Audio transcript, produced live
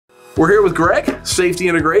We're here with Greg, Safety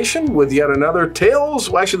Integration, with yet another Tales.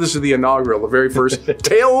 Well, actually, this is the inaugural, the very first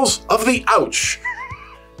Tales of the Ouch.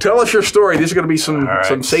 Tell us your story. These are going to be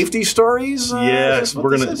some safety stories. Yes,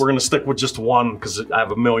 we're gonna stick with just one because I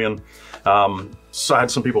have a million. So I had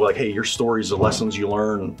some people like, "Hey, your stories, the lessons you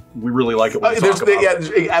learn, we really like it when you talk about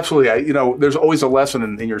it." Yeah, absolutely. You know, there's always a lesson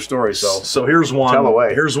in your story. So here's one. Tell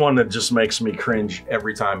away. Here's one that just makes me cringe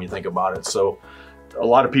every time you think about it. So a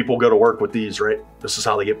lot of people go to work with these, right? This is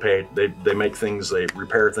how they get paid. They make things, they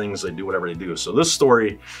repair things, they do whatever they do. So this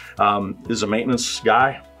story is a maintenance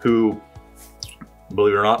guy who,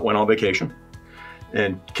 believe it or not, went on vacation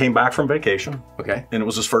and came back from vacation. Okay. And it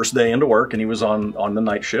was his first day into work, and he was on the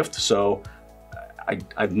night shift. So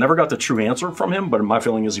I've never got the true answer from him, but my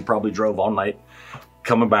feeling is he probably drove all night,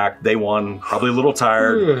 coming back day one, probably a little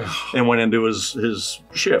tired, and went into his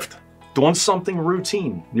shift. Doing something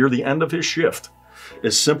routine near the end of his shift.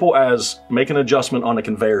 As simple as make an adjustment on a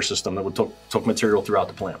conveyor system that would took material throughout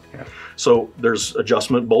the plant. Yeah. So there's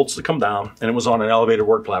adjustment bolts that come down, and it was on an elevated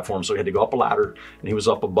work platform, so he had to go up a ladder, and he was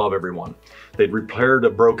up above everyone. They'd repaired a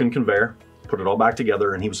broken conveyor, put it all back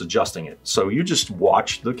together, and he was adjusting it. So you just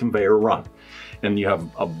watch the conveyor run, and you have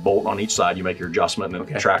a bolt on each side. You make your adjustment, and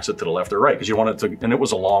it tracks it to the left or right, because you want it to, and it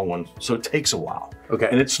was a long one, so it takes a while. Okay.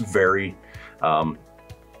 And it's very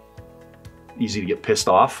easy to get pissed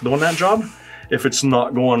off doing that job if it's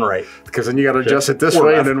not going right. Because then you got to adjust it this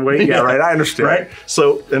way and then wait. Yeah, right, I understand. Right?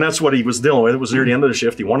 So, and that's what he was dealing with. It was near the end of the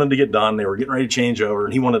shift. He wanted to get done. They were getting ready to change over,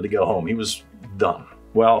 and he wanted to go home. He was done.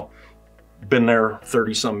 Well, been there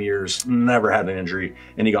 30 some years, never had an injury,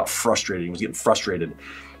 and he got frustrated. He was getting frustrated.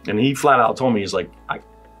 And he flat out told me, he's like, I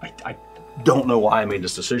don't know why I made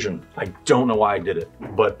this decision. I don't know why I did it,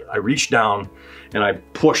 but I reached down and I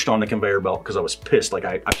pushed on the conveyor belt because I was pissed. Like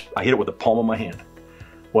I hit it with the palm of my hand.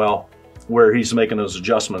 Well, where he's making those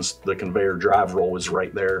adjustments, the conveyor drive roll is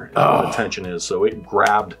right there, where the tension is. So it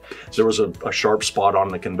grabbed, there was a sharp spot on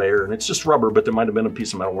the conveyor, and it's just rubber, but there might have been a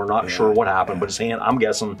piece of metal. We're not sure what happened, but his hand, I'm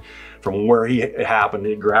guessing from where it happened,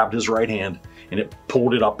 it grabbed his right hand and it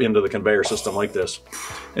pulled it up into the conveyor system like this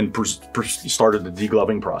and started the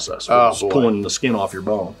degloving process. Pulling the skin off your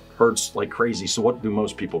bone. Hurts like crazy. So what do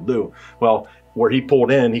most people do? Well, where he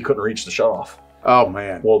pulled in, he couldn't reach the shutoff. Oh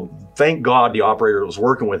man. Well, thank God the operator that was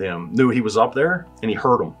working with him knew he was up there, and he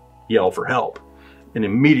heard him yell for help and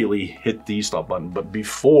immediately hit the stop button. But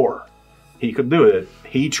before he could do it,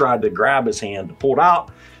 he tried to grab his hand, pulled out,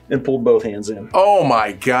 and pulled both hands in. Oh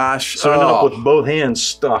my gosh. So I ended up with both hands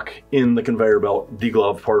stuck in the conveyor belt,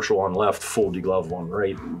 degloved partial on left, full degloved on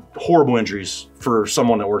right. Horrible injuries for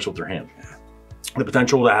someone that works with their hand. The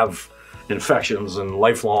potential to have infections and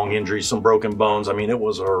lifelong injuries, some broken bones. I mean, it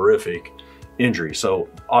was a horrific injury. So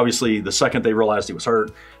obviously the second they realized he was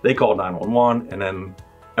hurt, they called 911, and then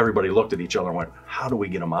everybody looked at each other and went, how do we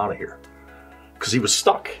get him out of here? Because he was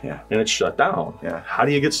stuck and it shut down. How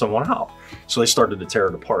do you get someone out? So they started to tear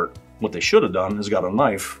it apart. What they should have done is got a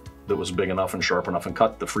knife that was big enough and sharp enough and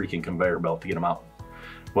cut the freaking conveyor belt to get him out.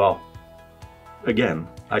 Well, again,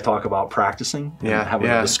 I talk about practicing and having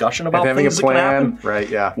a discussion about things that can happen. Right,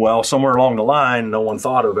 yeah. Well, somewhere along the line, no one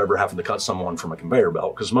thought of ever having to cut someone from a conveyor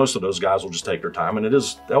belt, because most of those guys will just take their time, and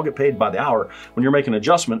they'll get paid by the hour. When you're making an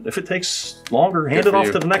adjustment, if it takes longer, hand it off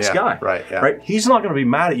to the next guy. Right? He's not going to be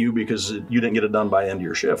mad at you because you didn't get it done by the end of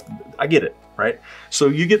your shift. I get it, right? So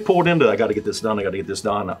you get pulled into, I got to get this done, I got to get this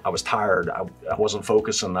done. I was tired, I wasn't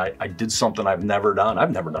focusing, I did something I've never done.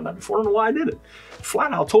 I've never done that before, I don't know why I did it.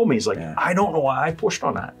 Flat out told me, he's like, I don't know why I pushed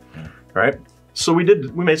on that. Right? So we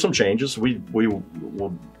made some changes. We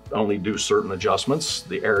will only do certain adjustments.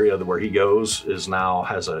 The area where he goes now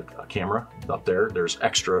has a camera up there. There's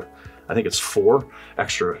extra, I think it's 4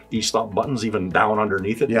 extra e-stop buttons even down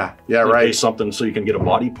underneath it. Yeah, right. In case something, so you can get a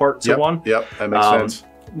body part to one. Yep, that makes sense.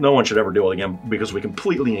 No one should ever do it again because we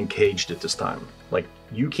completely encaged it this time. Like,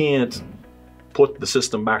 you can't put the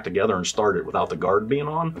system back together and start it without the guard being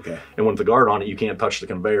on. Okay. And with the guard on it, you can't touch the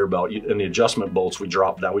conveyor belt. And the adjustment bolts, we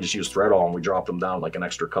dropped down. We just used thread all, and we dropped them down like an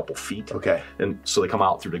extra couple feet. Okay. And so they come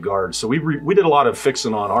out through the guard. So we did a lot of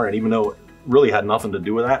fixing on our end, even though it really had nothing to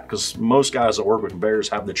do with that, because most guys that work with conveyors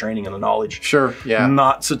have the training and the knowledge. Sure, yeah.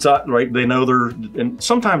 Not to, right? They know and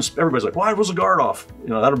sometimes everybody's like, why was the guard off? You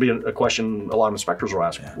know, that'll be a question a lot of inspectors will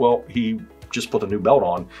ask. Yeah. Well, he just put a new belt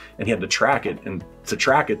on, and he had to track it. And to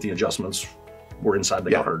track it, the adjustments were inside the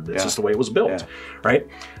guard. It's just the way it was built, right?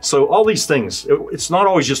 So all these things, it's not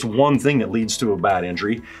always just one thing that leads to a bad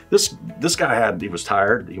injury. This guy he was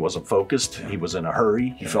tired, he wasn't focused, he was in a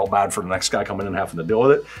hurry, he felt bad for the next guy coming in and having to deal with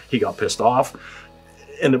it, he got pissed off,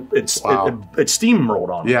 and it steamrolled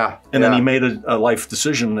on him. Yeah. And then he made a life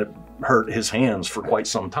decision that hurt his hands for quite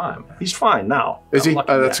some time. He's fine now. Is he?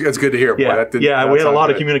 That's good to hear. Yeah, Boy, we had a lot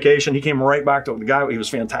of communication. He came right back to the guy. He was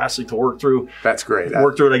fantastic to work through. That's great.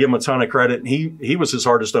 Worked through it. I give him a ton of credit. He was his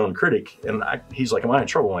hardest owned critic. And he's like, am I in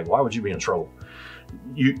trouble? I'm like, why would you be in trouble?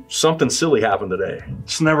 Something silly happened today.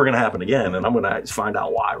 It's never going to happen again. And I'm going to find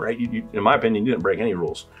out why, right? In my opinion, you didn't break any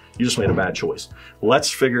rules. You just made a bad choice.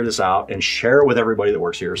 Let's figure this out and share it with everybody that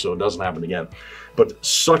works here so it doesn't happen again. But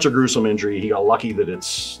such a gruesome injury. He got lucky that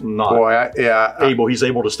it's not he's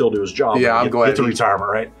able to still do his job. Yeah, I'm glad. Get to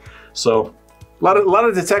retirement, right? So a lot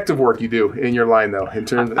of detective work you do in your line, though. In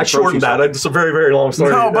terms, I shortened that. It's a very, very long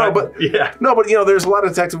story. But there's a lot of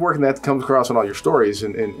detective work, and that comes across in all your stories,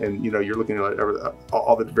 and you're looking at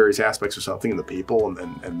all the various aspects of something, and the people,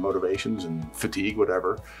 and motivations, and fatigue,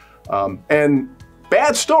 whatever, and.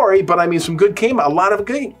 Bad story, but I mean, some good came. A lot of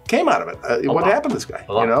good came out of it. What happened to this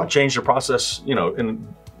guy? Changed the process.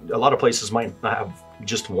 And a lot of places might not have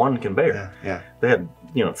just one conveyor. Yeah. They had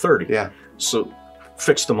 30. Yeah. So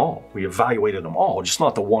fixed them all. We evaluated them all, just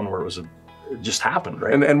not the one where it just happened,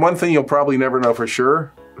 right? And one thing you'll probably never know for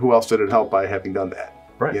sure: who else did it help by having done that?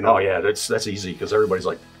 Right. Oh yeah, that's easy because everybody's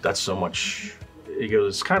like, that's so much. He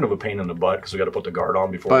goes, it's kind of a pain in the butt because we got to put the guard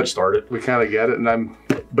on before we start it. We kind of get it, and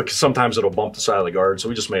because sometimes it'll bump the side of the guard, so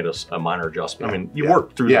we just made a minor adjustment. I mean, you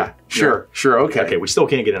work through. Yeah, sure, okay. Okay, we still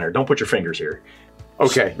can't get in there. Don't put your fingers here.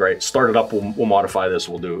 Okay, right. Start it up. We'll modify this.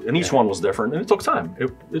 We'll do. And each one was different, and it took time.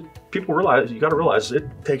 People realize you got to realize it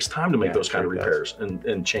takes time to make those kind of repairs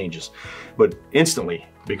and changes. But instantly,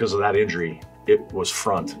 because of that injury, it was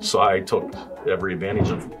front. So I took every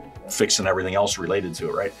advantage of fixing everything else related to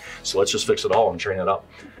it, right? So let's just fix it all and train it up.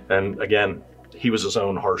 And again, he was his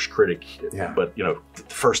own harsh critic. Yeah. But the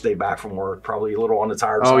first day back from work, probably a little on the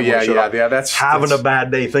tired side. Oh yeah. That's having a bad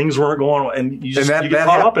day. Things weren't going on, and you get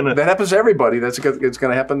caught up in it. That happens to everybody. It's going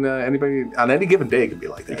to happen to anybody on any given day. It can be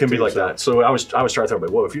like that. It can be like that. So I was trying to tell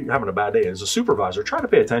everybody, well, if you're having a bad day as a supervisor, try to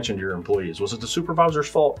pay attention to your employees. Was it the supervisor's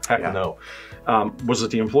fault? Heck no. Was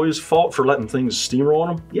it the employee's fault for letting things steamroll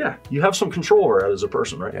on them? Yeah. You have some control over that as a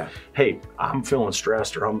person, right? Yeah. Hey, I'm feeling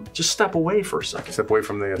stressed, or just step away for a second. Step away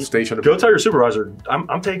from the station. Go tell your supervisor,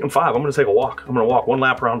 I'm taking 5. I'm going to take a walk. I'm going to walk 1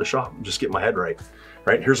 lap around the shop and just get my head right.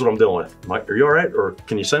 Right? Here's what I'm dealing with. Are you all right? Or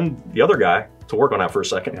can you send the other guy to work on that for a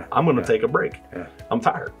second? Yeah. I'm going to take a break. Yeah. I'm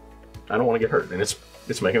tired. I don't want to get hurt. And it's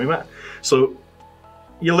making me mad. So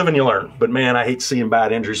you live and you learn. But man, I hate seeing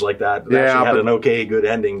bad injuries like that. It actually had an good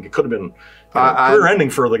ending. It could have been career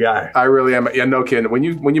ending for the guy. I really am. Yeah, no kidding. When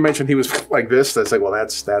you mentioned he was like this, that's like, well,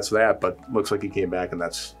 that's that. But looks like he came back, and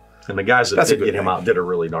that's. And the guys that did get him out did a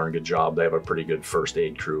really darn good job. They have a pretty good first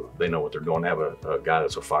aid crew. They know what they're doing. They have a guy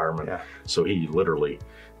that's a fireman. Yeah. So he literally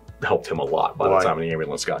helped him a lot by the time the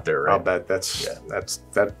ambulance got there. Right? I'll bet that's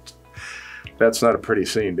not a pretty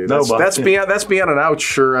scene, dude. That's beyond an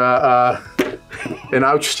ouch or an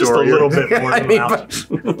ouch story. Just a little bit more than an ouch.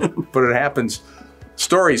 But it happens.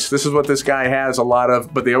 Stories. This is what this guy has a lot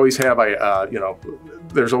of, but they always have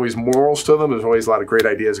there's always morals to them. There's always a lot of great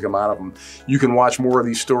ideas that come out of them. You can watch more of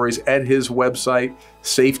these stories at his website,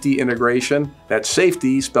 Safety Integration. That's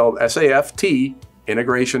safety spelled SAFT,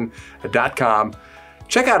 integration.com.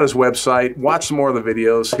 Check out his website, watch some more of the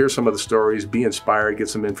videos, hear some of the stories, be inspired, get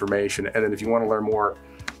some information. And then if you want to learn more,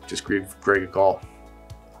 just give Greg a call.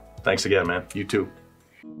 Thanks again, man. You too.